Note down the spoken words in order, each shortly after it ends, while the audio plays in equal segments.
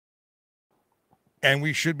And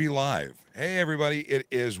we should be live. Hey, everybody, it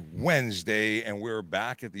is Wednesday, and we're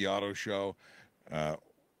back at the auto show. Uh,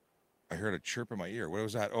 I heard a chirp in my ear. What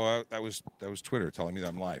was that? Oh, that was Twitter telling me that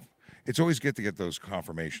I'm live. It's always good to get those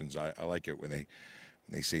confirmations. I like it when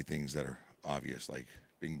they say things that are obvious, like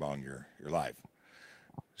 "Bing bong, you're live."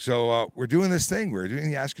 So we're doing this thing. We're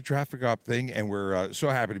doing the ASKaTrafficCop thing, and we're so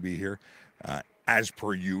happy to be here. As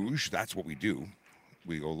per usual, that's what we do.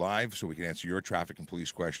 We go live so we can answer your traffic and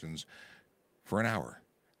police questions for an hour.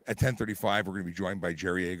 At 10:35, we're going to be joined by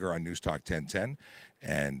Jerry Ager on News Talk 1010,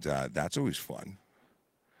 and that's always fun.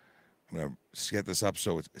 I'm going to set this up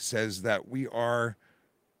so it says that we are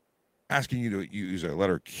asking you to use a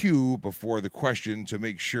letter Q before the question to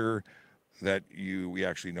make sure that we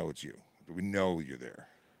actually know it's you. That we know you're there.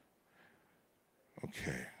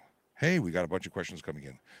 Okay. Hey, we got a bunch of questions coming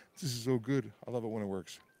in. This is so good. I love it when it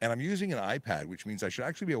works. And I'm using an iPad, which means I should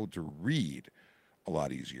actually be able to read a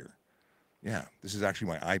lot easier. Yeah, this is actually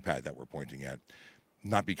my iPad that we're pointing at.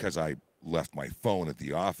 Not because I left my phone at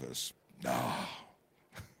the office. No.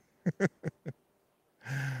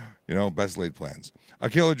 Best laid plans.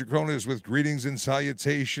 Akela Dracona is with greetings and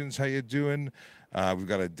salutations. How you doing? We've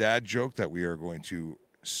got a dad joke that we are going to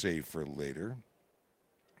save for later.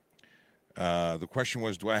 The question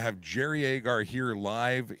was, do I have Jerry Agar here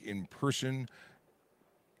live in person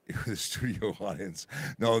with the studio audience?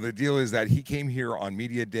 No, the deal is that he came here on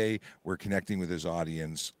Media Day. We're connecting with his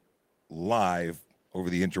audience live over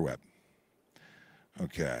the interweb.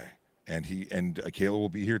 Okay. And Akela will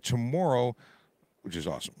be here tomorrow, which is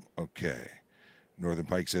awesome. Okay. Northern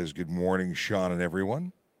Pike says, good morning, Sean and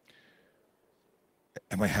everyone.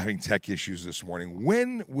 Am I having tech issues this morning?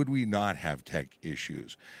 When would we not have tech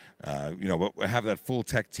issues? But we have that full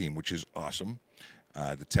tech team, which is awesome.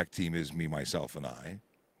 The tech team is me, myself, and I.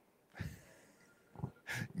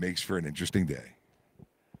 Makes for an interesting day.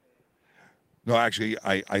 No, actually,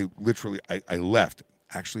 I literally left.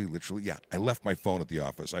 Actually, literally, yeah, I left my phone at the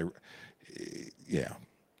office. Yeah,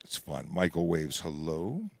 it's fun. Michael waves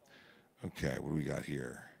hello. Okay, what do we got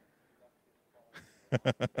here?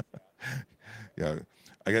 Yeah,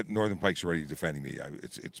 I got Northern Pikes already defending me.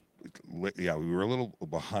 Yeah, we were a little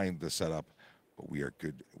behind the setup, but we are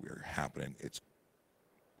good. We are happening. It's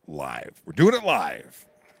live. We're doing it live.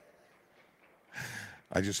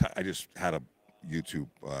 I just had a YouTube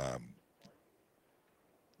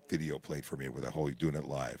video played for me with a whole doing it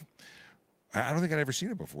live. I don't think I'd ever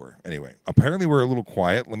seen it before. Anyway, apparently we're a little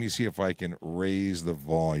quiet. Let me see if I can raise the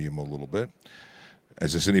volume a little bit.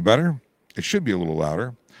 Is this any better? It should be a little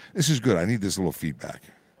louder. This is good. I need this little feedback.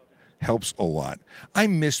 Helps a lot. I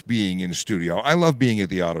miss being in studio. I love being at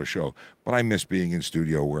the auto show, but I miss being in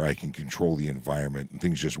studio where I can control the environment and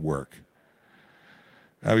things just work.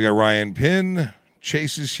 Now we got Ryan Pinn.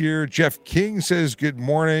 Chase is here. Jeff King says good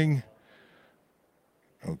morning.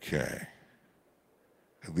 Okay.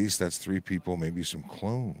 At least that's 3 people, maybe some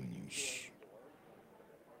clones.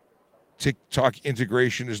 TikTok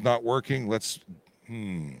integration is not working.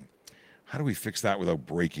 How do we fix that without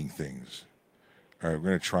breaking things? All right, we're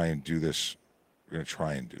going to try and do this.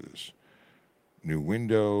 New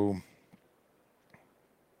window.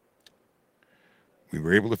 We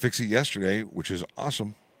were able to fix it yesterday, which is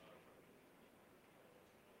awesome.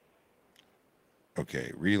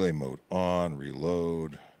 Okay, relay mode on,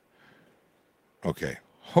 reload. Okay,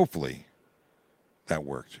 hopefully that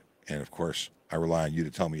worked. And of course, I rely on you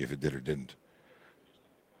to tell me if it did or didn't.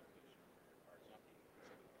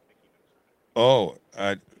 Oh,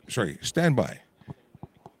 sorry, stand by.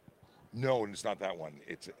 No, it's not that one.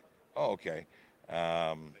 Okay.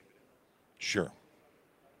 Sure.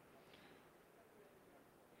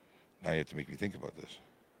 Now you have to make me think about this.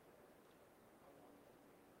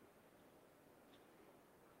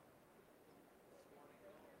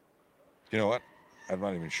 You know what? I'm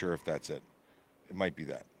not even sure if that's it. It might be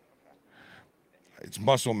that. It's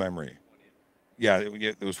muscle memory. Yeah,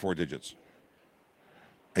 it was 4 digits.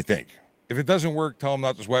 I think. If it doesn't work, tell them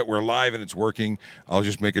not to sweat. We're live and it's working. I'll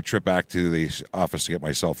just make a trip back to the office to get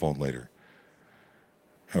my cell phone later.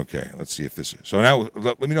 Okay, let's see if this is. So now,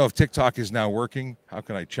 let me know if TikTok is now working. How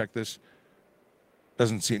can I check this?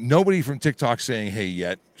 Doesn't see nobody from TikTok saying hey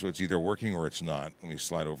yet. So it's either working or it's not. Let me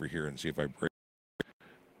slide over here and see if I break.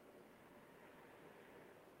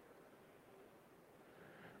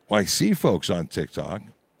 Well, I see folks on TikTok.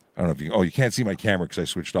 I don't know if you. Oh, you can't see my camera because I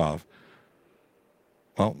switched off.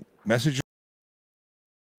 Well, message.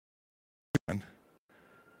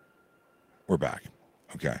 We're back.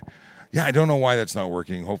 Okay. Yeah, I don't know why that's not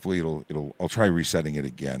working. Hopefully I'll try resetting it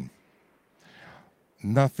again.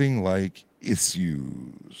 Nothing like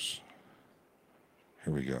issues.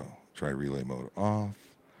 Here we go. Try relay mode off.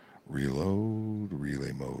 Reload,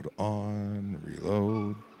 relay mode on,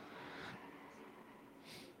 reload.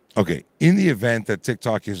 Okay, in the event that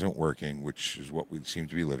TikTok isn't working, which is what we seem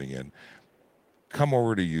to be living in, come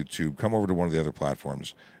over to YouTube, come over to one of the other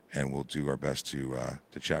platforms, and we'll do our best to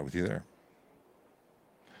chat with you there.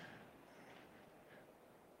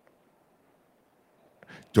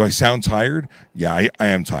 Do I sound tired? Yeah, I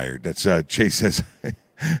am tired. That's Chase says.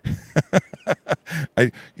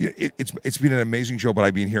 It's been an amazing show, but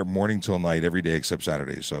I've been here morning till night every day except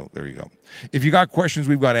Saturdays. So there you go. If you got questions,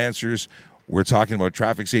 we've got answers. We're talking about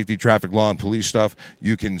traffic safety, traffic law, and police stuff.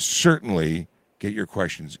 You can certainly get your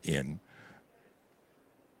questions in.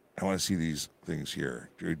 I want to see these things here.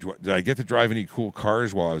 Did I get to drive any cool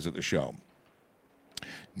cars while I was at the show?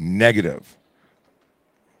 Negative.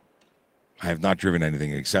 I have not driven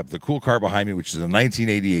anything except the cool car behind me, which is a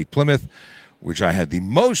 1988 Plymouth, which I had the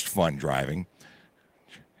most fun driving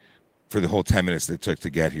for the whole 10 minutes that it took to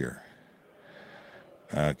get here.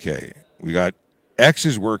 Okay, we got X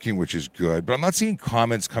is working, which is good, but I'm not seeing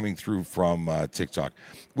comments coming through from TikTok,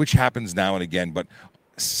 which happens now and again, but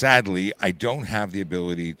sadly, I don't have the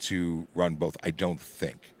ability to run both, I don't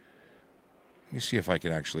think. Let me see if I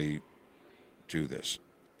can actually do this.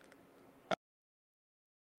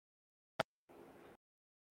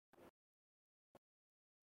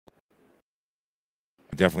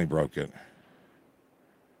 I definitely broke it.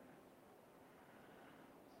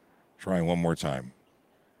 Trying one more time.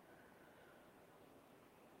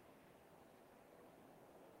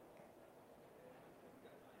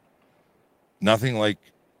 Nothing like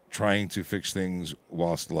trying to fix things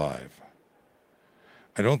whilst live.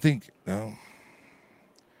 I don't think, no.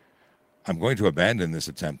 I'm going to abandon this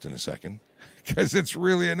attempt in a second because it's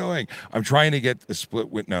really annoying. I'm trying to get a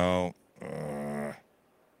split with, no.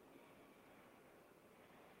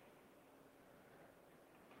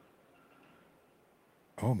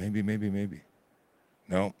 Oh, maybe.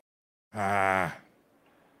 No.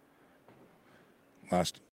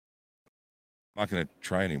 Last. I'm not going to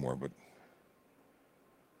try anymore, but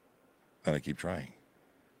then I keep trying.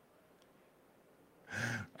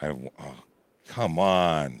 Oh, come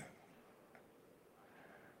on.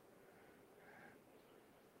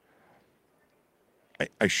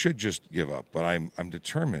 I should just give up, but I'm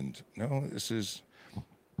determined. No, this is.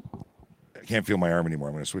 I can't feel my arm anymore.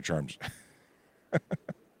 I'm going to switch arms.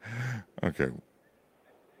 Okay.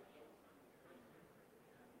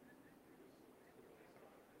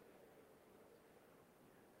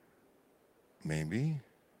 Maybe.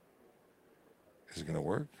 Is it going to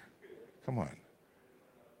work? Come on.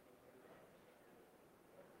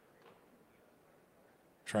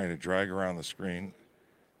 Trying to drag around the screen.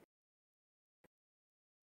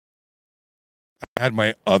 I had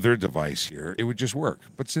my other device here. It would just work.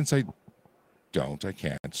 But since I don't, I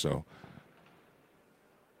can't. So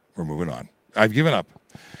we're moving on. I've given up.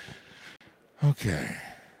 Okay.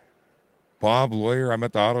 Bob, lawyer, I'm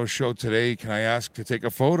at the auto show today. Can I ask to take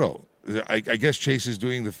a photo? I guess Chase is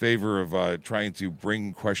doing the favor of trying to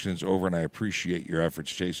bring questions over, and I appreciate your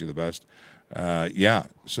efforts, Chase. You're the best. Yeah.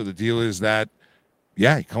 So the deal is that,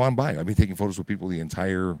 yeah, come on by. I've been taking photos with people the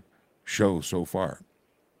entire show so far.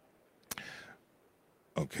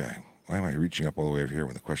 Okay. Why am I reaching up all the way over here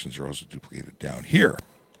when the questions are also duplicated down here?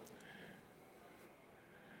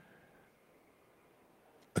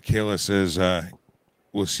 Akela says,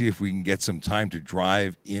 we'll see if we can get some time to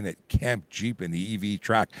drive in at Camp Jeep in the EV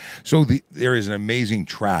track. So there is an amazing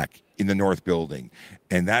track in the North Building,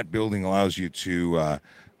 and that building allows you to,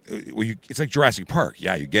 it's like Jurassic Park.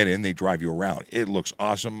 Yeah, you get in, they drive you around. It looks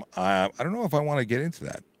awesome. I don't know if I want to get into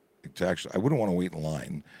that. I wouldn't want to wait in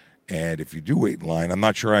line. And if you do wait in line, I'm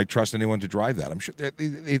not sure I trust anyone to drive that. I'm sure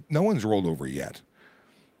no one's rolled over yet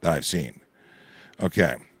that I've seen.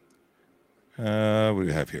 Okay. What do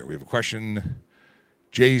we have here? We have a question.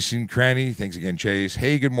 Jason Cranny, thanks again, Chase.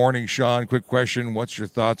 Hey, good morning, Sean. Quick question. What's your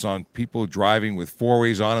thoughts on people driving with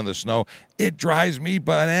four-ways on in the snow? It drives me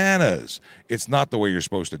bananas. It's not the way you're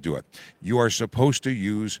supposed to do it. You are supposed to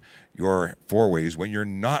use your four-ways when you're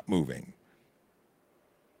not moving.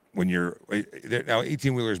 When you're now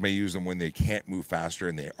 18-wheelers may use them when they can't move faster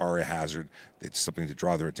and they are a hazard. It's something to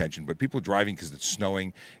draw their attention. But people driving because it's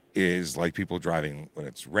snowing is like people driving when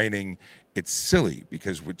it's raining. It's silly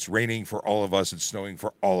because it's raining for all of us. It's snowing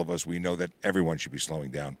for all of us. We know that everyone should be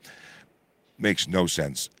slowing down. Makes no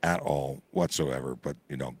sense at all whatsoever. But,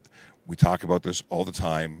 we talk about this all the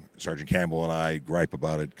time. Sergeant Campbell and I gripe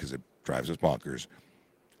about it because it drives us bonkers.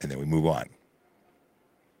 And then we move on.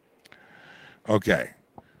 Okay.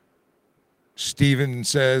 Steven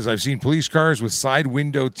says, I've seen police cars with side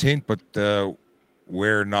window tint, but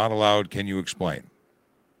where not allowed, can you explain?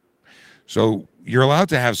 So You're allowed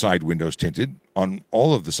to have side windows tinted on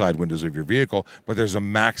all of the side windows of your vehicle, but there's a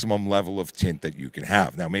maximum level of tint that you can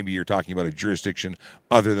have. Now, maybe you're talking about a jurisdiction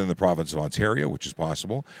other than the province of Ontario, which is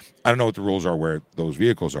possible. I don't know what the rules are where those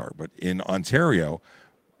vehicles are, but in Ontario,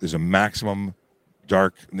 there's a maximum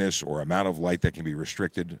darkness or amount of light that can be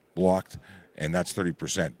restricted, blocked, and that's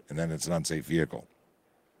 30%, and then it's an unsafe vehicle.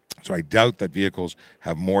 So I doubt that vehicles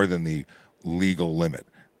have more than the legal limit.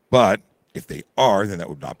 But if they are, then that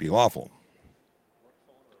would not be lawful.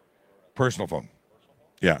 Personal phone.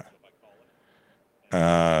 Yeah.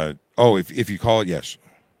 If you call it, yes.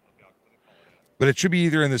 But it should be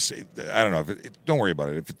either in this. I don't know. Don't worry about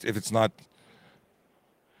it. If it's not.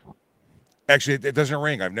 Actually, it doesn't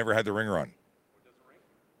ring. I've never had the ringer on.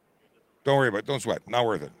 Don't worry about it. Don't sweat. Not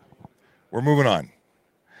worth it. We're moving on.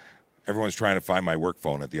 Everyone's trying to find my work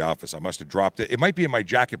phone at the office. I must have dropped it. It might be in my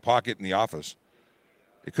jacket pocket in the office.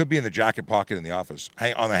 It could be in the jacket pocket in the office.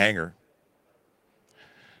 On the hanger.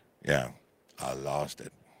 Yeah. I lost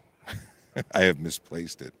it. I have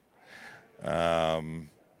misplaced it. I'm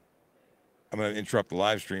going to interrupt the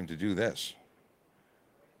live stream to do this.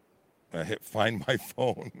 I hit find my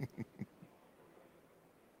phone. I'm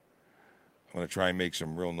going to try and make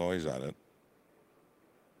some real noise on it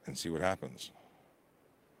and see what happens.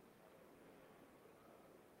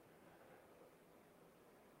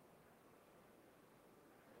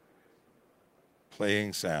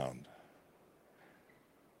 Playing sound.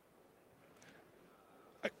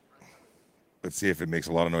 Let's see if it makes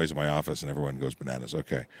a lot of noise in my office and everyone goes bananas.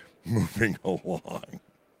 Okay, moving along.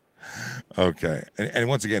 Okay, and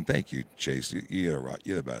once again, thank you, Chase. You're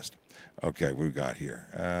the best. Okay, what we got here?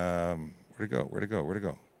 Where'd it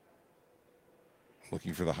go?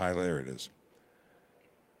 Looking for the highlight. There it is.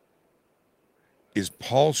 Is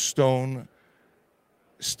Paul Stone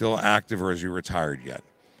still active or is he retired yet?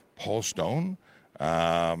 Paul Stone?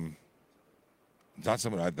 Not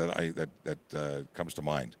someone that comes to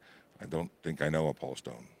mind. I don't think I know a Paul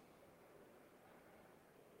Stone.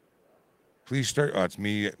 Please start. It's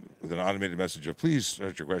me with an automated message of please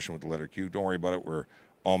start your question with the letter Q. Don't worry about it. We're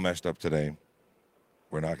all messed up today.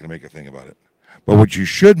 We're not going to make a thing about it. But what you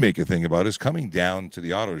should make a thing about is coming down to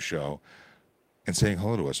the auto show and saying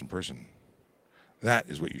hello to us in person. That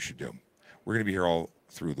is what you should do. We're going to be here all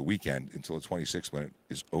through the weekend until the 26th when it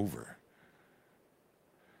is over.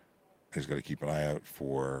 I just got to keep an eye out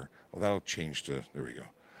for, well, that'll change to, there we go.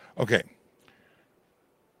 Okay.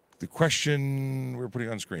 The question we're putting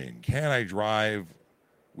on screen, can I drive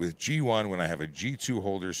with G1 when I have a G2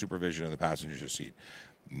 holder supervision in the passenger seat?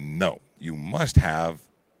 No. You must have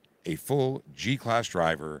a full G-class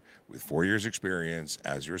driver with 4 years experience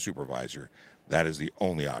as your supervisor. That is the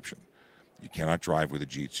only option. You cannot drive with a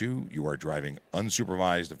G2. You are driving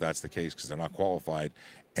unsupervised if that's the case because they're not qualified.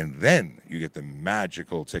 And then you get the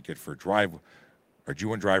magical ticket for drive or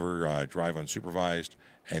G1 driver drive unsupervised.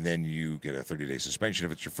 And then you get a 30-day suspension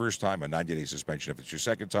if it's your first time, a 90-day suspension if it's your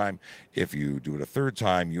second time. If you do it a third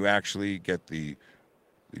time, you actually get the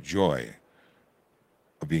joy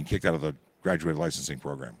of being kicked out of the graduated licensing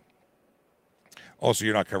program. Also,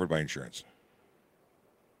 you're not covered by insurance.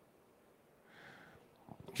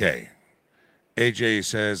 Okay. AJ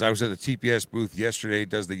says, I was at the TPS booth yesterday.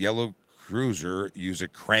 Does the yellow Cruiser use a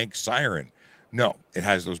crank siren? No, it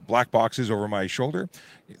has those black boxes over my shoulder.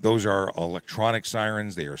 Those are electronic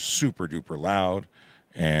sirens. They are super duper loud.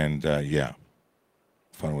 And yeah,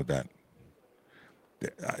 fun with that.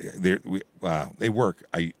 They work.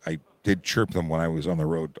 I did chirp them when I was on the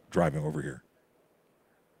road driving over here.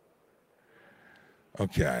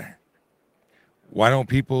 Okay. Why don't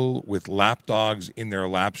people with lap dogs in their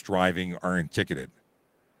laps driving aren't ticketed?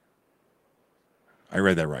 I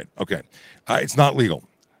read that right. Okay. It's not legal.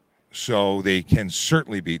 So they can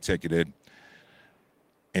certainly be ticketed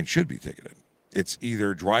and should be ticketed. It's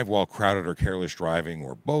either drive while crowded or careless driving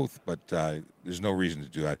or both, but there's no reason to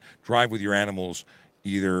do that. Drive with your animals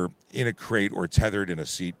either in a crate or tethered in a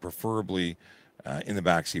seat, preferably in the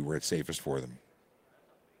back seat where it's safest for them.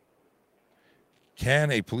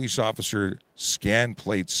 Can a police officer scan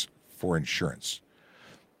plates for insurance?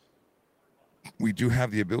 We do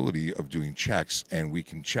have the ability of doing checks, and we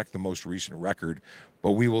can check the most recent record,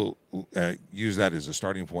 but we will use that as a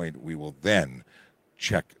starting point. We will then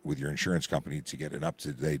check with your insurance company to get an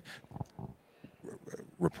up-to-date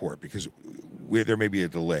report because there may be a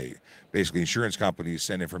delay. Basically, insurance companies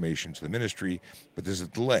send information to the ministry, but there's a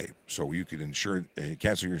delay. So you could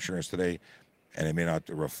cancel your insurance today, and it may not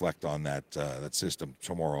reflect on that system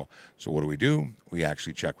tomorrow. So what do? We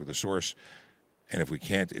actually check with the source, and if we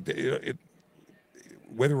can't,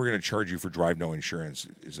 whether we're going to charge you for drive no insurance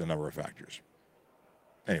is a number of factors.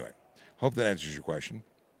 Anyway, hope that answers your question.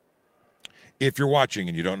 If you're watching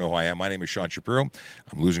and you don't know who I am, my name is Sean Shapiro.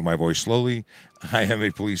 I'm losing my voice slowly. I am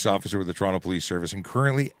a police officer with the Toronto Police Service and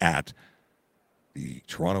currently at the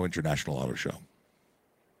Toronto International Auto Show.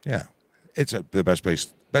 Yeah, it's the best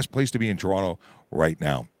place to be in Toronto right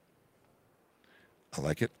now. I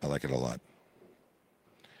like it. I like it a lot.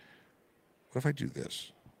 What if I do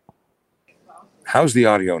this? How's the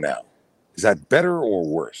audio now? Is that better or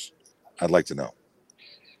worse? I'd like to know.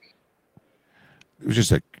 It was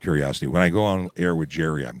just a curiosity. When I go on air with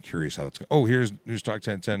Jerry, I'm curious how it's going. Oh, here's News Talk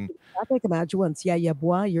 1010.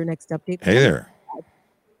 Your next update. Hey there.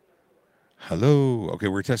 Hello. Okay,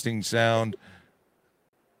 we're testing sound.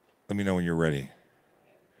 Let me know when you're ready.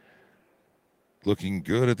 Looking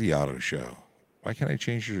good at the auto show. Why can't I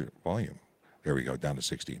change your volume? There we go, down to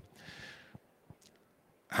 60.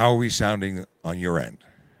 How are we sounding on your end?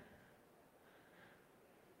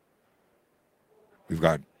 We've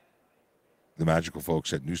got the magical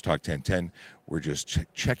folks at News Talk 1010. We're just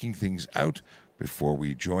checking things out before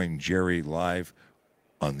we join Jerry live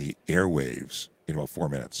on the airwaves in about 4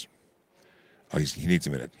 minutes. Oh, he needs a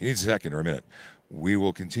minute. He needs a second or a minute. We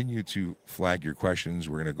will continue to flag your questions.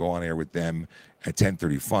 We're going to go on air with them at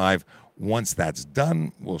 10:35. Once that's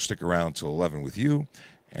done, we'll stick around till 11 with you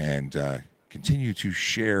and continue to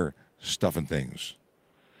share stuff and things.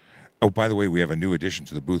 Oh, by the way, we have a new addition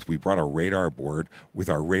to the booth. We brought a radar board with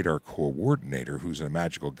our radar coordinator, who's a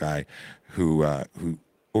magical guy who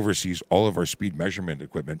oversees all of our speed measurement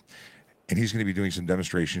equipment. And he's going to be doing some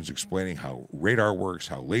demonstrations explaining how radar works,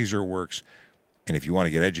 how laser works. And if you want to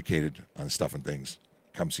get educated on stuff and things,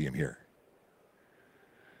 come see him here.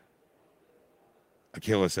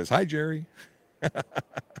 Akela says, hi, Jerry. All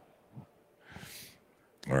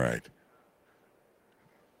right.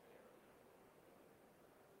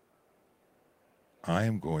 I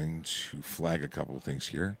am going to flag a couple of things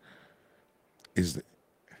here.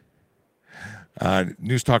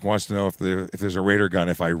 News Talk wants to know if there's a radar gun.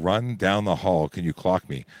 If I run down the hall, can you clock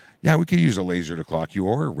me? Yeah, we could use a laser to clock you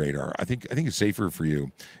or a radar. I think it's safer for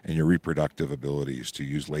you and your reproductive abilities to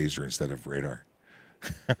use laser instead of radar.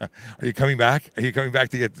 Are you coming back? Are you coming back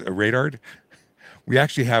to get radared? We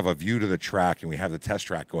actually have a view to the track, and we have the test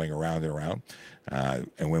track going around and around.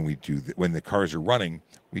 And when when the cars are running,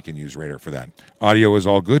 we can use radar for that. Audio is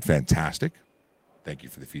all good. Fantastic. Thank you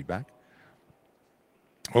for the feedback.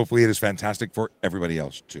 Hopefully it is fantastic for everybody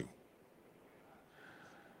else, too.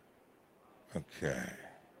 Okay.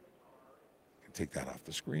 Take that off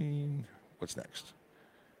the screen. What's next?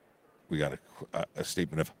 We got a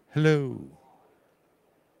statement of hello.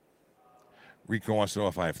 Rico wants to know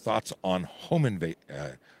if I have thoughts on home invasion.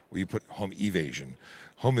 You put home evasion.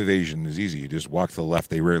 Home evasion is easy. You just walk to the left.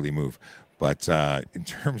 They rarely move. But in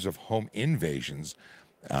terms of home invasions,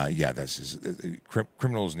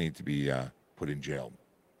 criminals need to be put in jail.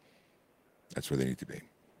 That's where they need to be.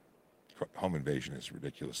 Home invasion is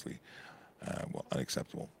ridiculously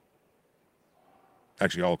unacceptable.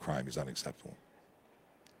 Actually, all crime is unacceptable.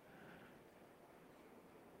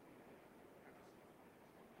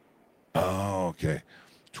 Oh, okay.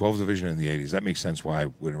 12th Division in the 80s. That makes sense why I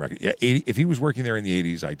wouldn't recognize. Yeah, 80, if he was working there in the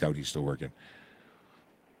 80s, I doubt he's still working.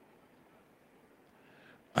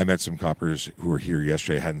 I met some coppers who were here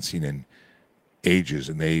yesterday, I hadn't seen in ages,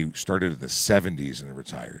 and they started in the 70s and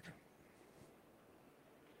retired.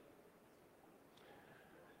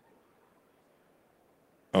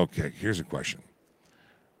 Okay, here's a question.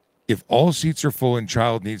 If all seats are full and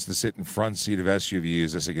child needs to sit in front seat of SUV,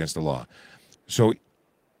 is this against the law? So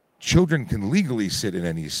children can legally sit in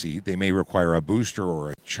any seat. They may require a booster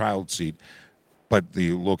or a child seat, but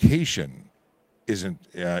the location isn't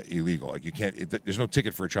illegal. Like you can't. There's no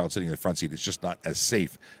ticket for a child sitting in the front seat. It's just not as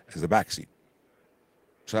safe as the back seat.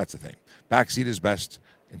 So that's the thing. Back seat is best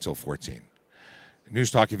until 14. News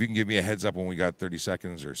Talk, if you can give me a heads up when we got 30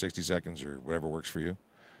 seconds or 60 seconds or whatever works for you,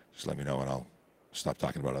 just let me know and I'll stop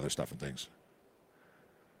talking about other stuff and things.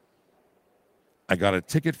 I got a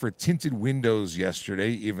ticket for tinted windows yesterday,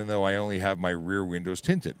 even though I only have my rear windows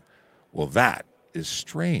tinted. Well, that is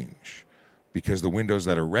strange because the windows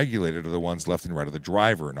that are regulated are the ones left and right of the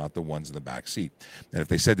driver, not the ones in the back seat. And if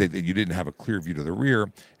they said that you didn't have a clear view to the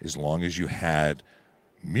rear, as long as you had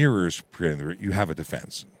mirrors, you have a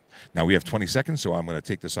defense. Now we have 20 seconds, so I'm going to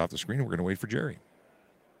take this off the screen and we're going to wait for Jerry.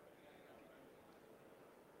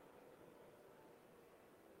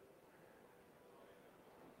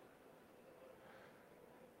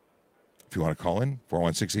 If you want to call in,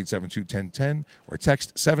 416-872-1010 or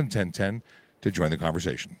text 71010 to join the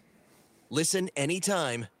conversation. Listen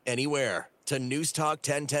anytime, anywhere to News Talk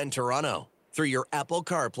 1010 Toronto through your Apple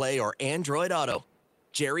CarPlay or Android Auto.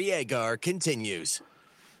 Jerry Agar continues.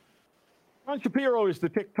 Ron Shapiro is the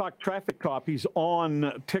TikTok traffic cop. He's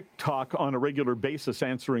on TikTok on a regular basis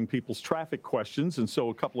answering people's traffic questions. And so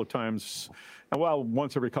a couple of times, well,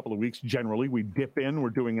 once every couple of weeks, generally, we dip in. We're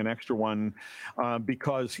doing an extra one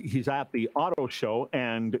because he's at the auto show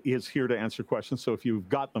and is here to answer questions. So if you've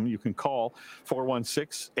got them, you can call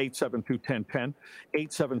 416-872-1010,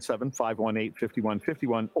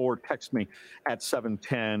 877-518-5151, or text me at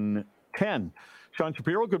 71010. Sean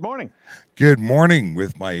Shapiro, good morning. Good morning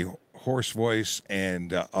with my hoarse voice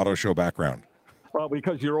and auto show background. Well,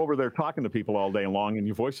 because you're over there talking to people all day long and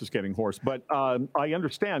your voice is getting hoarse. But I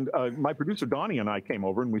understand. My producer, Donnie, and I came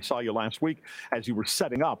over and we saw you last week as you were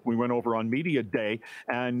setting up. We went over on Media Day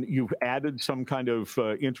and you've added some kind of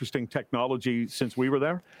interesting technology since we were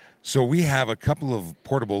there. So we have a couple of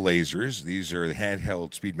portable lasers. These are the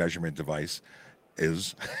handheld speed measurement devices.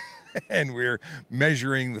 And we're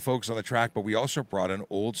measuring the folks on the track, but we also brought an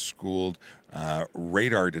old school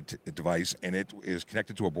radar device, and it is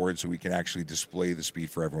connected to a board so we can actually display the speed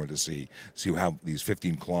for everyone to see how these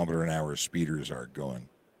 15-kilometer-an-hour speeders are going.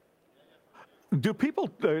 Do people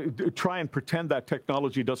try and pretend that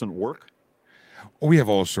technology doesn't work? We have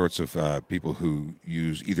all sorts of people who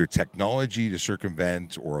use either technology to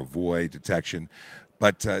circumvent or avoid detection,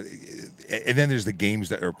 but and then there's the games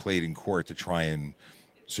that are played in court to try and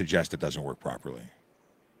suggest it doesn't work properly.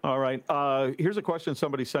 All right. Here's a question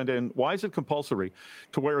somebody sent in. Why is it compulsory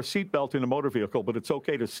to wear a seatbelt in a motor vehicle, but it's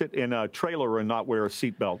okay to sit in a trailer and not wear a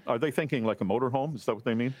seatbelt? Are they thinking like a motorhome? Is that what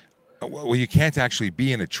they mean? Well, you can't actually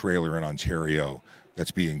be in a trailer in Ontario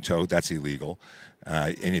that's being towed. That's illegal.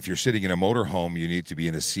 And if you're sitting in a motorhome, you need to be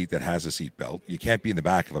in a seat that has a seatbelt. You can't be in the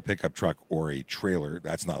back of a pickup truck or a trailer.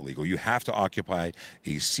 That's not legal. You have to occupy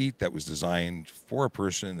a seat that was designed for a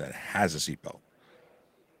person that has a seatbelt.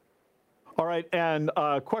 All right, and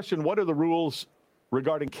question, what are the rules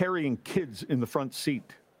regarding carrying kids in the front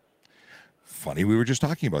seat? Funny, we were just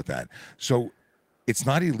talking about that. So it's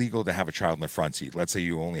not illegal to have a child in the front seat. Let's say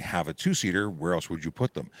you only have a two-seater, where else would you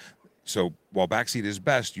put them? So while backseat is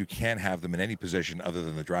best, you can't have them in any position other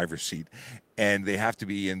than the driver's seat, and they have to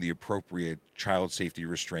be in the appropriate child safety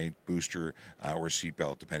restraint, booster, or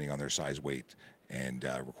seatbelt, depending on their size, weight, and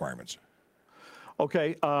requirements.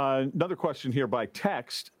 Okay, another question here by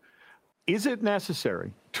text. Is it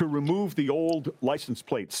necessary to remove the old license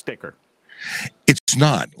plate sticker? It's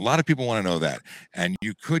not. A lot of people want to know that. And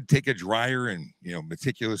you could take a dryer and,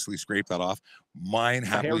 meticulously scrape that off. Mine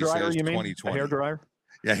happily says 2020. A hair dryer?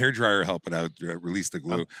 Yeah, hair dryer help it out, release the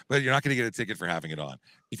glue. But you're not going to get a ticket for having it on.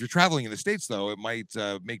 If you're traveling in the States, though, it might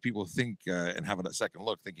make people think and have a second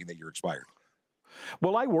look thinking that you're expired.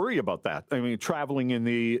 Well, I worry about that. I mean, traveling in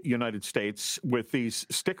the United States with these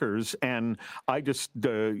stickers, and I just,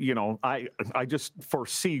 I just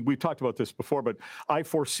foresee, we've talked about this before, but I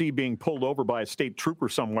foresee being pulled over by a state trooper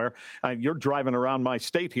somewhere, and you're driving around my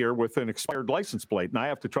state here with an expired license plate, and I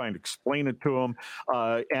have to try and explain it to him,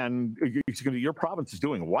 and he's going to, your province is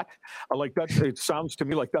doing what? Like that, it sounds to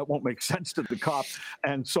me like that won't make sense to the cop,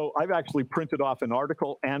 and so I've actually printed off an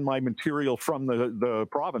article and my material from the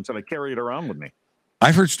province, and I carry it around with me.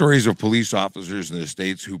 I've heard stories of police officers in the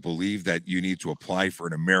States who believe that you need to apply for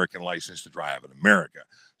an American license to drive in America.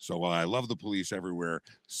 So while I love the police everywhere,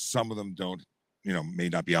 some of them don't, may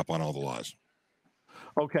not be up on all the laws.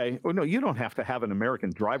 Okay. Well, no, you don't have to have an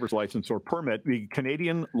American driver's license or permit. The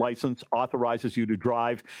Canadian license authorizes you to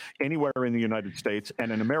drive anywhere in the United States,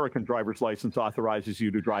 and an American driver's license authorizes you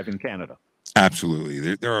to drive in Canada.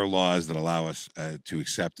 Absolutely. There are laws that allow us to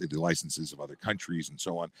accept the licenses of other countries and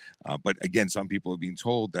so on. But again, some people have been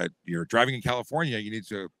told that you're driving in California, you need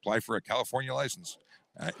to apply for a California license.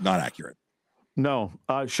 Not accurate. No.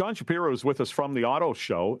 Sean Shapiro is with us from the auto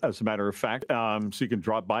show, as a matter of fact. So you can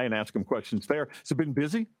drop by and ask him questions there. Has it been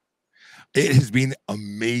busy? It has been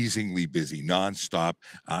amazingly busy, nonstop.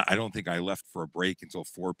 I don't think I left for a break until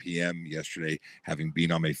 4 p.m. yesterday, having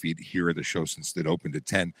been on my feet here at the show since it opened at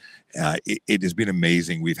 10. It has been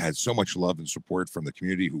amazing. We've had so much love and support from the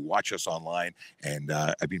community who watch us online, and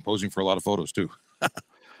I've been posing for a lot of photos too.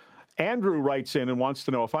 Andrew writes in and wants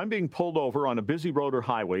to know, if I'm being pulled over on a busy road or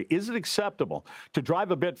highway, is it acceptable to drive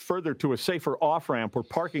a bit further to a safer off-ramp or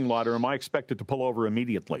parking lot, or am I expected to pull over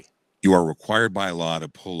immediately? You are required by law to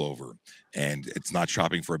pull over, and it's not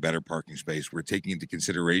shopping for a better parking space. We're taking into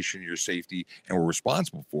consideration your safety, and we're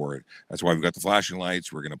responsible for it. That's why we've got the flashing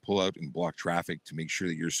lights. We're going to pull out and block traffic to make sure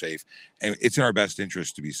that you're safe. And it's in our best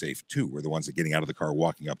interest to be safe, too. We're the ones that are getting out of the car,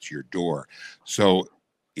 walking up to your door. So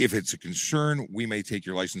if it's a concern, we may take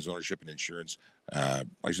your license, ownership, and insurance.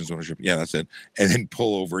 License, ownership, yeah, that's it. And then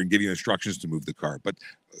pull over and give you instructions to move the car. But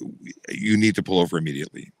you need to pull over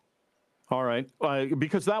immediately. All right,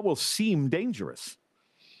 because that will seem dangerous.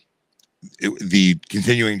 The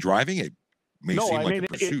continuing driving, it may No, seem I like mean, a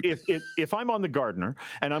pursuit. if I'm on the Gardner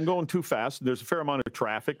and I'm going too fast, there's a fair amount of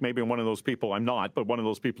traffic. Maybe I'm one of those people. I'm not, but one of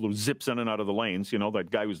those people who zips in and out of the lanes. You know,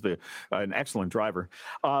 that guy who's an excellent driver,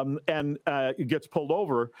 and gets pulled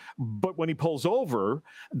over. But when he pulls over,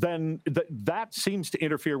 then that seems to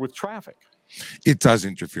interfere with traffic. It does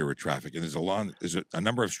interfere with traffic, and there's a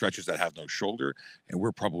number of stretches that have no shoulder, and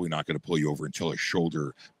we're probably not going to pull you over until a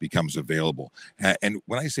shoulder becomes available. And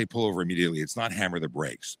when I say pull over immediately, it's not hammer the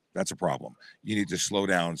brakes. That's a problem. You need to slow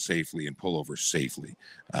down safely and pull over safely,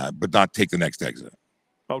 but not take the next exit.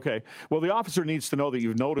 Okay. Well, the officer needs to know that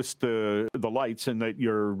you've noticed the lights and that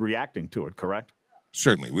you're reacting to it, correct?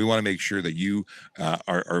 Certainly, we want to make sure that you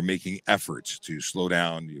are making efforts to slow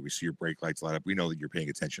down. We see your brake lights light up. We know that you're paying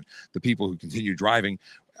attention. The people who continue driving,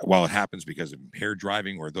 while it happens because of impaired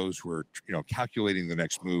driving, or those who are calculating the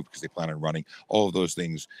next move because they plan on running, all of those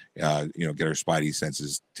things, get our spidey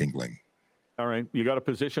senses tingling. All right. You got a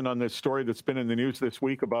position on this story that's been in the news this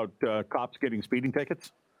week about cops getting speeding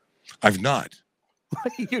tickets? I've not.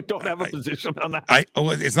 You don't have a position on that?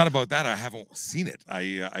 It's not about that. I haven't seen it.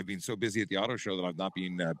 I've been so busy at the auto show that I've not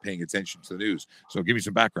been paying attention to the news. So give me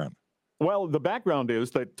some background. Well, the background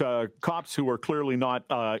is that cops who are clearly not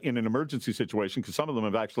in an emergency situation, because some of them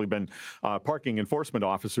have actually been parking enforcement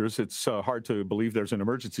officers, it's hard to believe there's an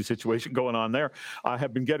emergency situation going on there,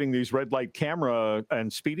 have been getting these red light camera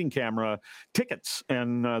and speeding camera tickets,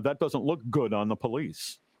 and that doesn't look good on the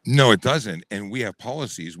police. No, it doesn't. And we have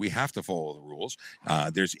policies. We have to follow the rules.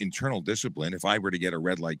 There's internal discipline. If I were to get a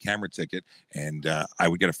red light camera ticket and I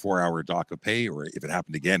would get a 4-hour dock of pay, or if it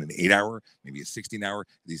happened again, an 8-hour, maybe a 16-hour,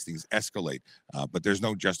 these things escalate. But there's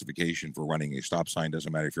no justification for running a stop sign.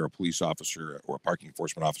 Doesn't matter if you're a police officer or a parking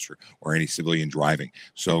enforcement officer or any civilian driving.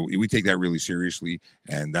 So we take that really seriously.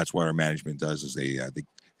 And that's what our management does is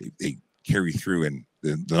they carry through, and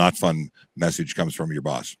the not fun message comes from your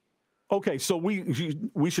boss. Okay, so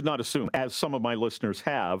we should not assume, as some of my listeners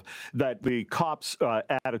have, that the cops'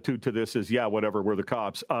 attitude to this is, yeah, whatever, we're the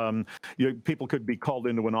cops. People could be called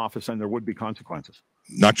into an office and there would be consequences.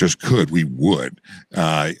 Not just could, we would.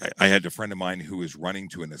 I had a friend of mine who was running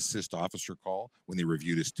to an assist officer call. When they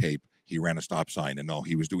reviewed his tape, he ran a stop sign, and no,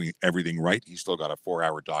 he was doing everything right. He still got a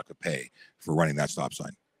 4-hour dock of pay for running that stop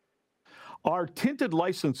sign. Are tinted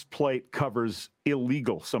license plate covers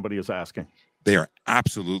illegal? Somebody is asking. They are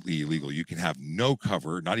absolutely illegal. You can have no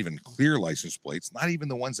cover, not even clear license plates, not even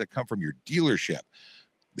the ones that come from your dealership.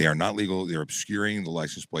 They are not legal. They're obscuring the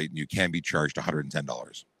license plate, and you can be charged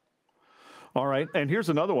 $110. All right. And here's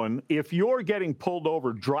another one. If you're getting pulled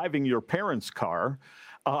over driving your parents' car,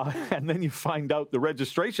 and then you find out the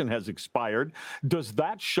registration has expired, does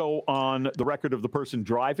that show on the record of the person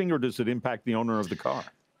driving, or does it impact the owner of the car?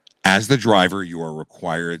 As the driver, you are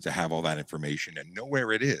required to have all that information and know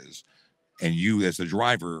where it is. And you, as the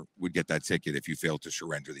driver, would get that ticket if you fail to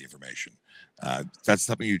surrender the information. That's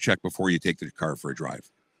something you check before you take the car for a drive.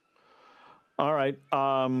 All right.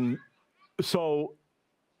 So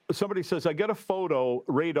somebody says, I get a photo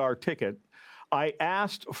radar ticket. I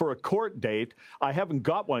asked for a court date. I haven't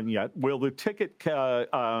got one yet. Will the ticket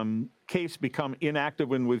case become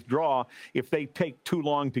inactive and withdraw if they take too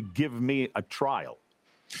long to give me a trial?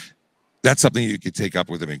 That's something you could take up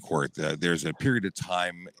with them in court. There's a period of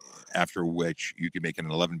time after which you can make an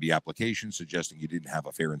 11B application suggesting you didn't have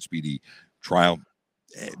a fair and speedy trial.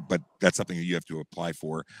 But that's something that you have to apply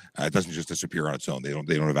for. It doesn't just disappear on its own. They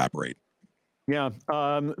don't evaporate. Yeah,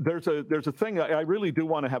 there's a thing. I really do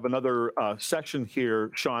want to have another session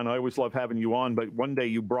here, Sean. I always love having you on, but one day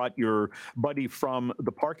you brought your buddy from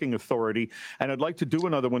the parking authority, and I'd like to do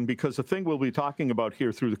another one because the thing we'll be talking about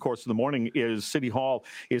here through the course of the morning is City Hall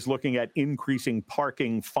is looking at increasing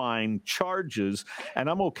parking fine charges, and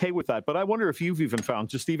I'm okay with that. But I wonder if you've even found,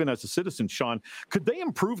 just even as a citizen, Sean, could they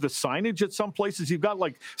improve the signage at some places? You've got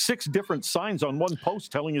like 6 different signs on one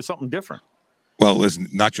post telling you something different. Well, listen,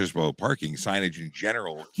 not just about parking, signage in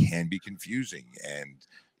general can be confusing. And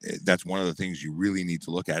that's one of the things you really need to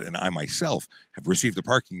look at. And I myself have received a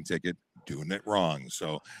parking ticket doing it wrong.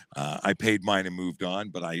 So I paid mine and moved on.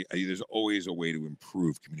 But there's always a way to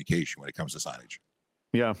improve communication when it comes to signage.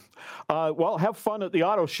 Yeah. Well, have fun at the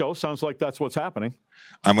auto show. Sounds like that's what's happening.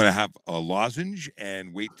 I'm going to have a lozenge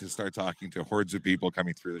and wait to start talking to hordes of people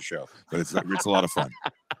coming through the show. But it's a lot of fun.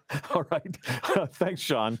 All right. Thanks,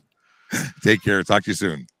 Sean. Take care. Talk to you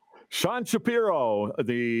soon. Sean Shapiro,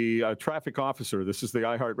 the traffic officer. This is the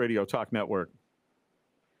iHeartRadio Talk Network.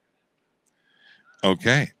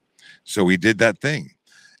 Okay. So we did that thing.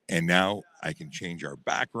 And now I can change our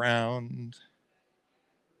background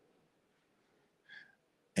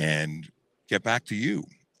and get back to you.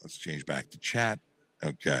 Let's change back to chat.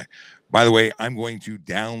 Okay. By the way, I'm going to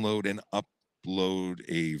download and upload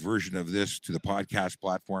a version of this to the podcast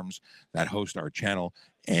platforms that host our channel,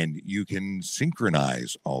 and you can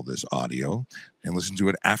synchronize all this audio and listen to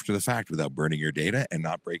it after the fact without burning your data and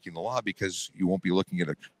not breaking the law, because you won't be looking at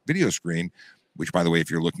a video screen. Which, by the way, if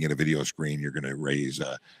you're looking at a video screen, you're going to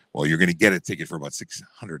you're going to get a ticket for about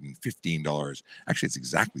 $615. Actually, it's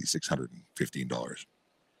exactly $615.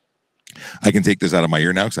 I can take this out of my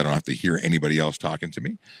ear now because I don't have to hear anybody else talking to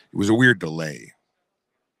me. It was a weird delay.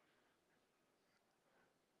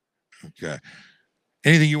 Okay.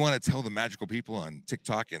 Anything you want to tell the magical people on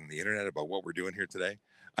TikTok and the internet about what we're doing here today?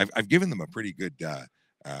 I've given them a pretty good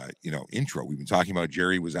intro. We've been talking about,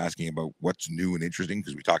 Jerry was asking about what's new and interesting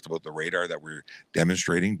because we talked about the radar that we're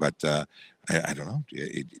demonstrating, but I don't know.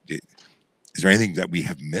 Is there anything that we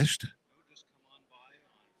have missed?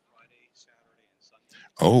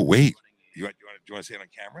 Oh, wait. Do you want to say it on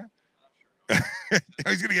camera?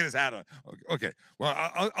 He's gonna get his hat on. Okay. Well,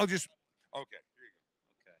 I'll just. Okay. Here you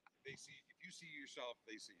go. Okay. They see, if you see yourself,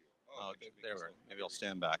 they see you. Oh, there we go. Maybe I'll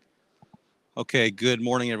stand back. Okay. Good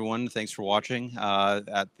morning, everyone. Thanks for watching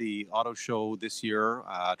at the auto show this year.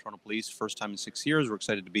 Toronto Police, first time in 6 years. We're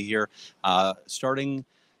excited to be here. Starting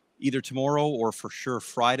either tomorrow or for sure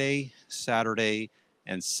Friday, Saturday,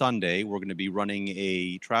 and Sunday, we're going to be running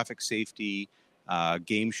a traffic safety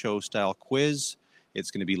game show style quiz.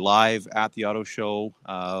 It's going to be live at the auto show,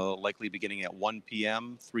 likely beginning at 1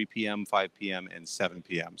 p.m., 3 p.m., 5 p.m., and 7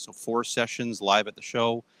 p.m. So 4 sessions live at the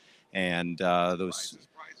show, and those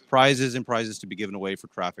prizes to be given away for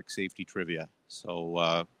traffic safety trivia.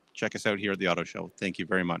 So check us out here at the auto show. Thank you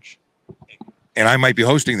very much. And I might be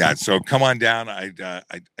hosting that, so come on down.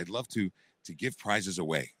 I'd love to give prizes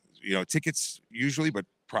away. You know, tickets usually, but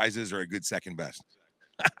prizes are a good second best.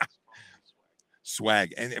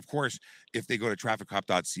 Swag. And of course, if they go to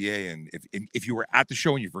TrafficCop.ca, and if you were at the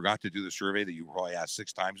show and you forgot to do the survey that you probably asked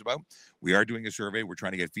 6 times about, we are doing a survey. We're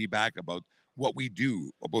trying to get feedback about what we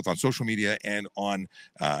do, both on social media and on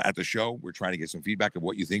at the show. We're trying to get some feedback of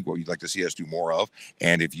what you think, what you'd like to see us do more of.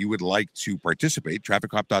 And if you would like to participate,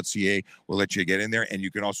 TrafficCop.ca will let you get in there, and you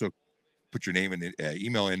can also put your name and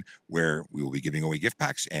email in, where we will be giving away gift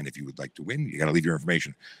packs. And if you would like to win, you got to leave your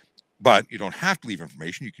information. But you don't have to leave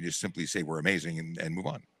information. You can just simply say we're amazing and move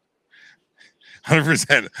on.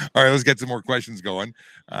 100%. All right, let's get some more questions going.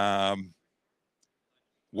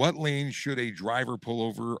 What lane should a driver pull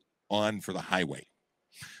over on for the highway?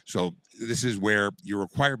 So this is where you're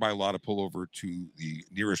required by law to pull over to the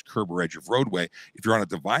nearest curb or edge of roadway. If you're on a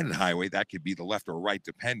divided highway, that could be the left or right,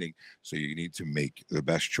 depending. So you need to make the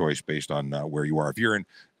best choice based on where you are. If you're in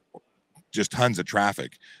just tons of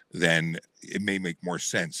traffic, then it may make more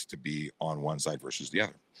sense to be on one side versus the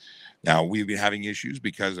other. Now, we've been having issues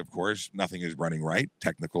because, of course, nothing is running right.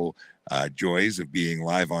 Technical joys of being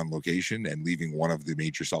live on location and leaving one of the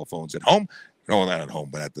major cell phones at home, no, not at home,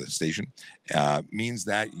 but at the station, means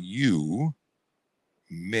that you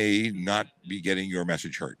may not be getting your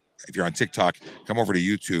message heard. If you're on TikTok, come over to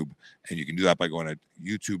YouTube, and you can do that by going to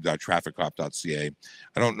youtube.trafficcop.ca.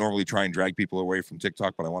 I don't normally try and drag people away from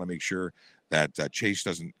TikTok, but I want to make sure that Chase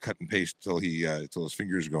doesn't cut and paste till his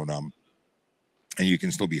fingers go numb, and you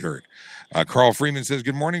can still be heard. Carl Freeman says,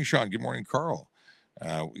 good morning, Sean. Good morning, Carl.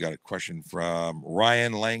 We got a question from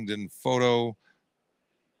Ryan Langdon Photo.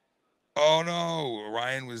 Oh no,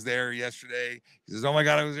 Ryan was there yesterday. He says, oh my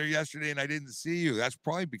God, I was there yesterday and I didn't see you. That's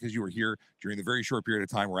probably because you were here during the very short period of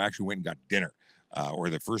time where I actually went and got dinner, or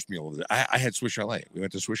the first meal of the I had Swiss Chalet. We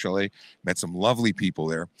went to Swiss Chalet, met some lovely people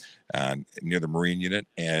there near the Marine unit.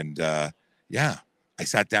 And yeah, I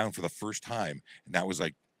sat down for the first time, and that was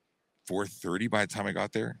like 4:30 by the time I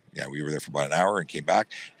got there. Yeah, we were there for about an hour and came back.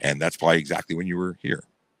 And that's probably exactly when you were here.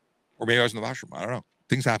 Or maybe I was in the washroom. I don't know.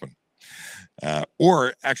 Things happen.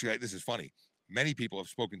 Or actually, this is funny. Many people have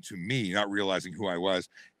spoken to me, not realizing who I was.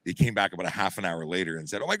 They came back about a half an hour later and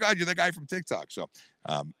said, oh my God, you're the guy from TikTok. So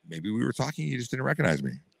maybe we were talking, you just didn't recognize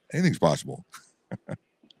me. Anything's possible.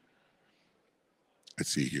 Let's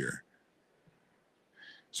see here.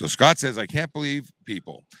 So Scott says, I can't believe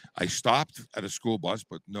people. I stopped at a school bus,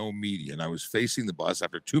 but no media. And I was facing the bus.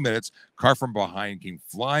 After 2 minutes, car from behind came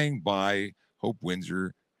flying by. Hope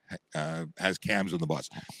Windsor has cams on the bus.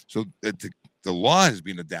 So the law has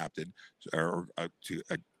been adapted, or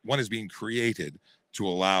one is being created to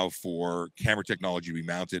allow for camera technology to be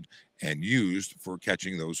mounted and used for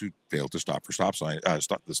catching those who fail to stop for stop signs.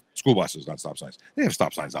 Stop the school buses, not stop signs. They have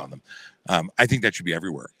stop signs on them. I think that should be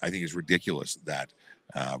everywhere. I think it's ridiculous that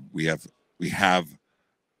we have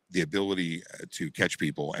the ability to catch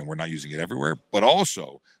people and we're not using it everywhere, but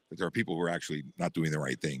also that there are people who are actually not doing the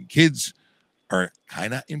right thing. Kids are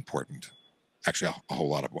kind of important. Actually, a whole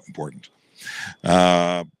lot of important.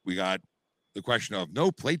 We got the question of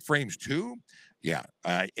no plate frames too. Yeah,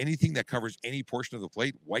 anything that covers any portion of the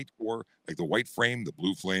plate, white or like the white frame, the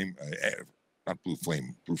blue flame, not blue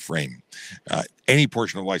flame, blue frame, any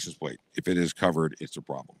portion of the license plate. If it is covered, it's a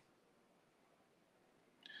problem.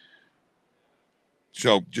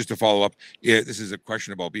 So just to follow up, this is a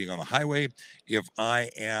question about being on the highway. If I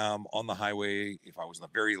am on the highway, if I was in the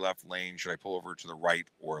very left lane, should I pull over to the right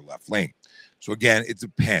or left lane? So again, it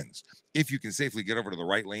depends. If you can safely get over to the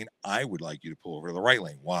right lane, I would like you to pull over to the right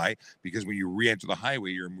lane. Why? Because when you re-enter the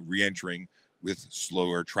highway, you're re-entering with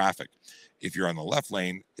slower traffic. If you're on the left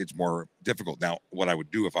lane, it's more difficult. Now, what I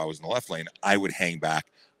would do if I was in the left lane, I would hang back.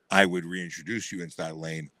 I would reintroduce you into that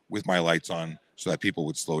lane with my lights on so that people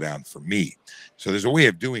would slow down for me. So there's a way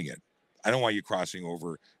of doing it. I don't want you crossing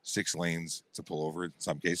over 6 lanes to pull over in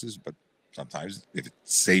some cases, but sometimes if it's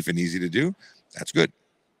safe and easy to do, that's good.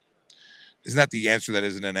 Isn't that the answer that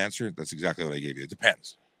isn't an answer? That's exactly what I gave you. It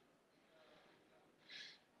depends.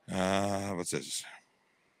 What's this?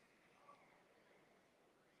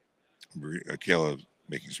 Kayla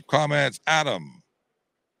making some comments. Adam,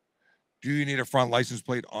 do you need a front license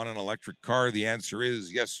plate on an electric car? The answer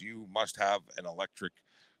is yes, you must have an electric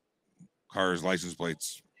car's license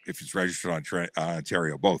plates if it's registered on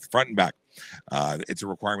Ontario, both front and back. It's a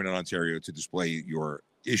requirement in Ontario to display your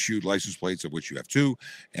issued license plates, of which you have 2,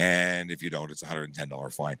 and if you don't, it's a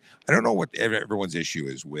 $110 fine. I don't know what everyone's issue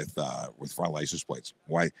is with front license plates.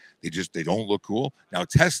 Why they don't look cool. Now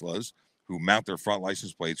Teslas who mount their front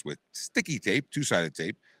license plates with sticky tape, 2-sided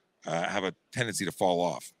tape, have a tendency to fall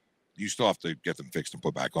off. You still have to get them fixed and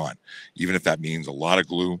put back on, even if that means a lot of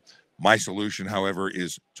glue. My solution, however,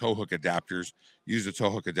 is tow hook adapters. Use a tow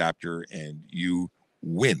hook adapter and you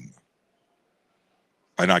win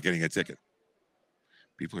by not getting a ticket.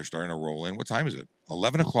 People are starting to roll in. What time is it?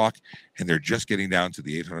 11 o'clock, and they're just getting down to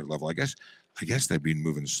the 800 level. I guess they've been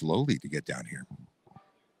moving slowly to get down here.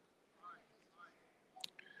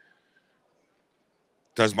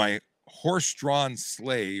 Does my horse-drawn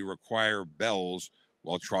sleigh require bells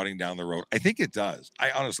while trotting down the road? I think it does.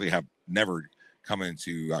 I honestly have never come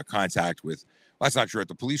into contact with, well, that's not true. At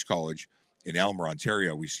the police college in Elmer,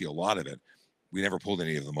 Ontario, we see a lot of it. We never pulled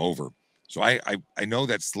any of them over. So I know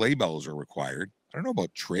that sleigh bells are required. I don't know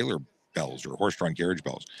about trailer bells or horse-drawn carriage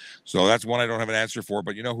bells. So that's one I don't have an answer for,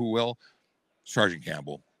 but you know who will? Sergeant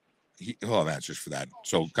Campbell. He'll have answers for that.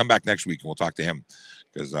 So come back next week and we'll talk to him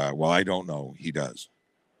because, well, I don't know. He does.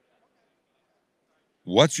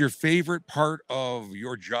 What's your favorite part of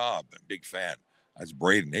your job? Big fan. That's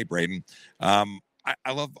Braden. Hey, Braden. I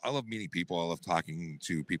love meeting people. I love talking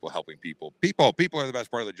to people, helping people. People are the best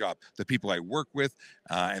part of the job. The people I work with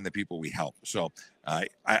and the people we help. So I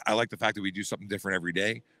like the fact that we do something different every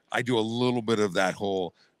day. I do a little bit of that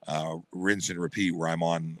whole rinse and repeat where I'm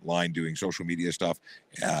online doing social media stuff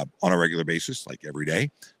on a regular basis, like every day.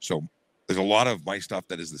 So there's a lot of my stuff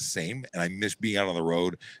that is the same, and I miss being out on the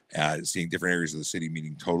road, seeing different areas of the city,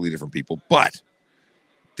 meeting totally different people. But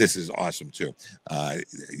this is awesome too.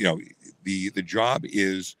 The job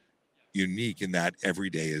is unique in that every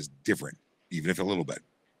day is different, even if a little bit.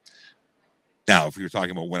 Now, if we were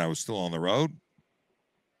talking about when I was still on the road,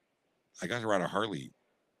 I got to ride a Harley.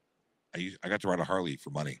 I got to ride a Harley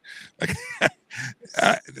for money. Like,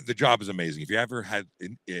 the job is amazing. If you ever had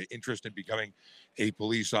interest in becoming a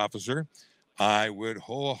police officer, I would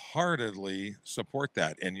wholeheartedly support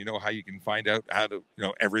that. And you know how you can find out how to,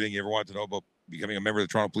 everything you ever wanted to know about becoming a member of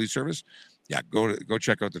the Toronto Police Service? Yeah, go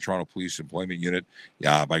check out the Toronto Police Employment Unit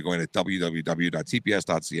by going to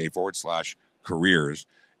www.tps.ca/careers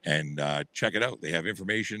and check it out. They have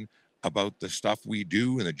information about the stuff we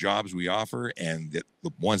do and the jobs we offer and the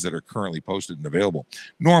ones that are currently posted and available.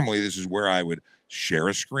 Normally, this is where I would share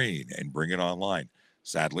a screen and bring it online.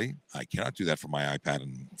 Sadly, I cannot do that from my iPad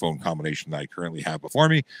and phone combination that I currently have before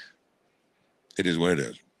me. It is what it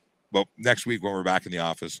is. But next week when we're back in the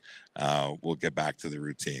office, we'll get back to the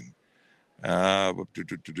routine.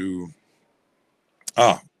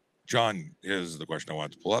 John, here's the question I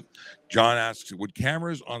wanted to pull up. John asks, would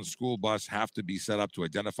cameras on school bus have to be set up to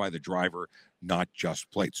identify the driver, not just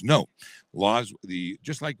plates? No. Laws,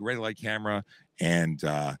 just like red light camera and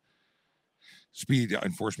speed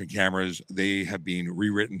enforcement cameras, they have been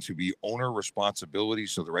rewritten to be owner responsibility.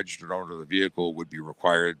 So the registered owner of the vehicle would be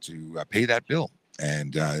required to pay that bill.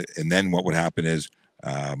 And then what would happen is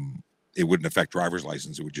it wouldn't affect driver's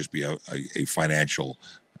license. It would just be a financial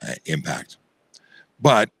impact.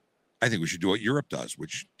 But I think we should do what Europe does,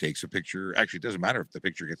 which takes a picture. Actually, it doesn't matter if the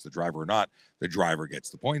picture gets the driver or not. The driver gets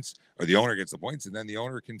the points, or the owner gets the points, and then the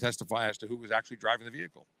owner can testify as to who was actually driving the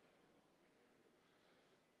vehicle.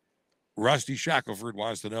 Rusty Shackelford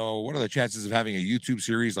wants to know, what are the chances of having a YouTube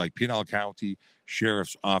series like Pinal County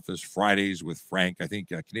Sheriff's Office Fridays with Frank? I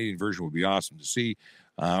think a Canadian version would be awesome to see.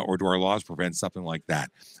 Or do our laws prevent something like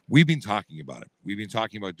that? We've been talking about it. We've been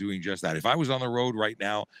talking about doing just that. If I was on the road right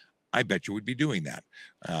now, I bet you would be doing that.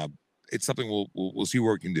 It's something we'll see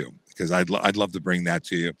what we can do, because I'd love to bring that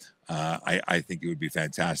to you. I think it would be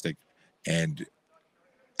fantastic and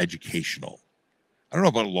educational. I don't know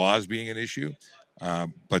about laws being an issue,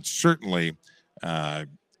 but certainly,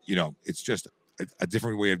 it's just a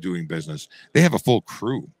different way of doing business. They have a full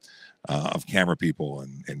crew of camera people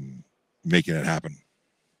and making it happen.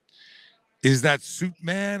 Is that suit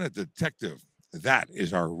man a detective? That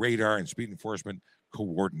is our radar and speed enforcement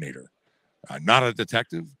coordinator. Not a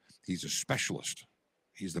detective. He's a specialist.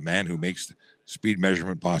 He's the man who makes speed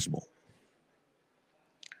measurement possible.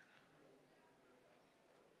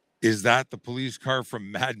 Is that the police car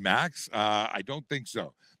from Mad Max? I don't think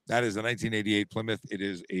so. That is a 1988 Plymouth. It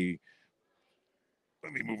is a.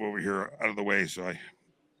 Let me move over here out of the way so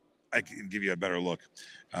I can give you a better look.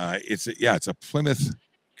 It's a Plymouth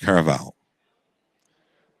Caraval.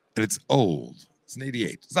 And it's old. It's an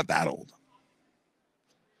 88. It's not that old.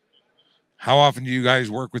 How often do you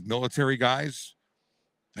guys work with military guys?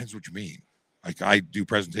 Depends what you mean. Like, I do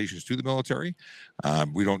presentations to the military.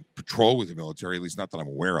 We don't patrol with the military, at least not that I'm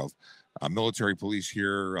aware of. Military police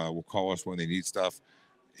here will call us when they need stuff.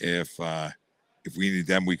 If we need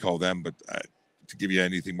them, we call them. But to give you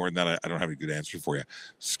anything more than that, I don't have a good answer for you.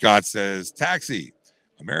 Scott says, taxi.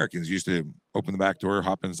 Americans used to open the back door,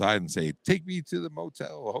 hop inside, and say, take me to the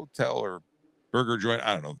motel, hotel, or burger joint.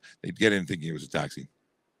 I don't know. They'd get in thinking it was a taxi.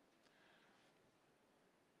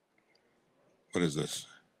 What is this?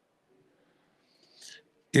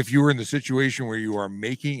 If you were in the situation where you are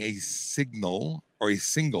making a signal or a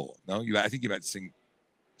single, I think you meant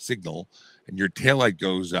signal, and your taillight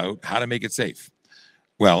goes out, how to make it safe?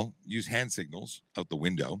 Well, use hand signals out the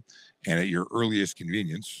window, and at your earliest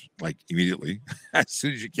convenience, like immediately, as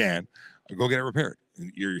soon as you can, go get it repaired.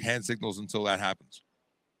 Your hand signals until that happens.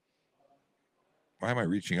 Why am I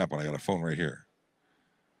reaching up when I got a phone right here?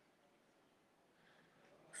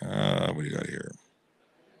 What do you got here?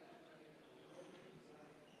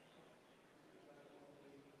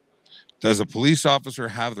 Does a police officer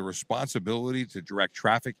have the responsibility to direct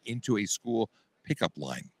traffic into a school pickup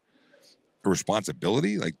line? A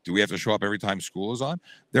responsibility? Like, do we have to show up every time school is on?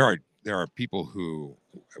 There are people who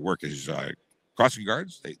work as crossing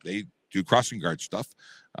guards. They do crossing guard stuff.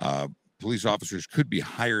 Police officers could be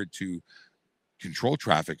hired to control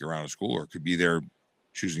traffic around a school, or could be there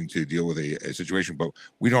choosing to deal with a situation. But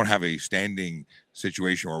we don't have a standing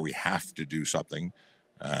situation where we have to do something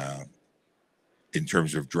in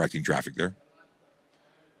terms of directing traffic there.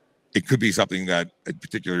 It could be something that a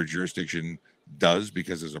particular jurisdiction does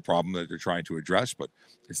because there's a problem that they're trying to address, but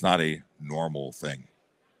it's not a normal thing.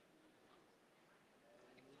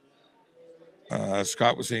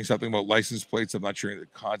 Scott was saying something about license plates. I'm not sure in the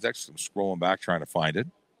context. I'm scrolling back trying to find it.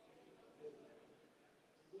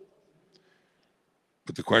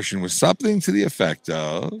 But the question was something to the effect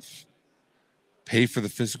of pay for the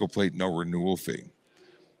physical plate, no renewal fee.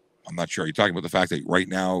 I'm not sure. Are you talking about the fact that right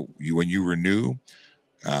now, when you renew,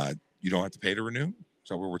 you don't have to pay to renew? Is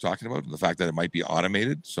that what we're talking about? The fact that it might be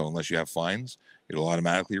automated, so unless you have fines, it'll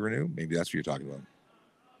automatically renew? Maybe that's what you're talking about.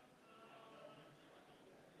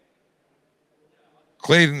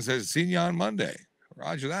 Clayton says, see you on Monday.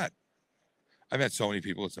 Roger that. I've met so many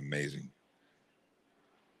people. It's amazing.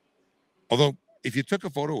 Although, if you took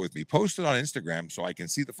a photo with me, post it on Instagram so I can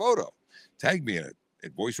see the photo. Tag me in it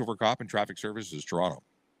at VoiceOver Cop and Traffic Services Toronto.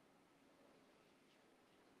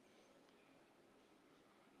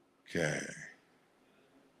 Okay.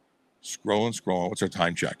 Scrolling. What's our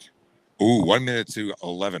time check? Ooh, 1 minute to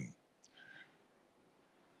 11.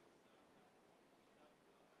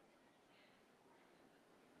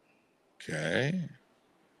 Okay.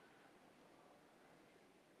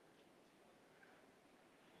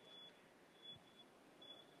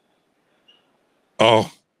 Oh.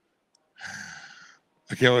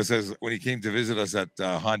 Akela says when he came to visit us at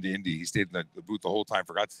Honda Indy, he stayed in the booth the whole time,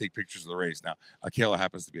 forgot to take pictures of the race. Now, Akela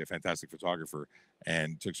happens to be a fantastic photographer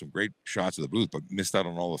and took some great shots of the booth, but missed out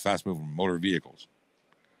on all the fast-moving motor vehicles,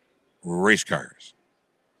 race cars.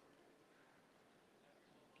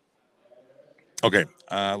 Okay,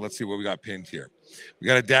 let's see what we got pinned here. We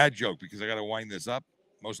got a dad joke because I got to wind this up,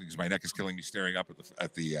 mostly because my neck is killing me staring up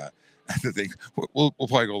at the thing. We'll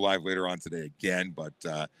probably go live later on today again, but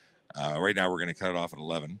right now we're going to cut it off at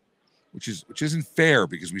 11, which isn't fair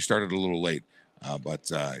because we started a little late,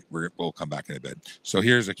 but we'll come back in a bit. So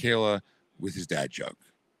here's Akela with his dad joke.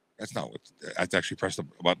 That's not what. I have to actually press the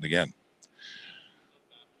button again.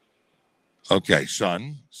 Okay,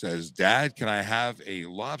 son says, Dad, can I have a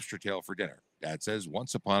lobster tail for dinner? Dad says,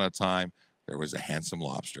 once upon a time, there was a handsome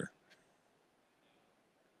lobster.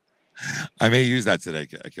 I may use that today,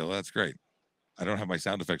 Akila. That's great. I don't have my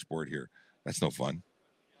sound effects board here. That's no fun.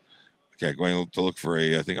 Okay, going to look for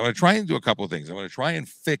a thing. I'm going to try and do a couple of things. I'm going to try and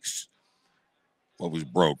fix what was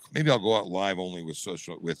broke. Maybe I'll go out live only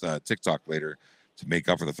with TikTok later to make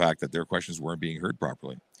up for the fact that their questions weren't being heard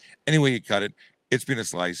properly. Anyway, you cut it. It's been a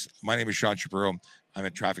slice. My name is Sean Shapiro. I'm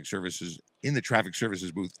at Traffic Services in the Traffic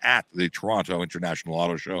Services booth at the Toronto International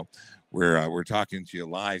Auto Show, where we're talking to you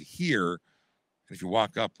live here. And if you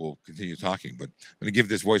walk up, we'll continue talking. But I'm going to give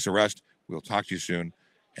this voice a rest. We'll talk to you soon.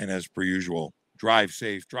 And as per usual, drive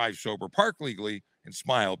safe, drive sober, park legally, and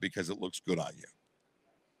smile because it looks good on you.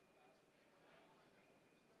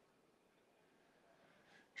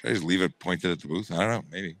 Should I just leave it pointed at the booth? I don't know.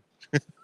 Maybe.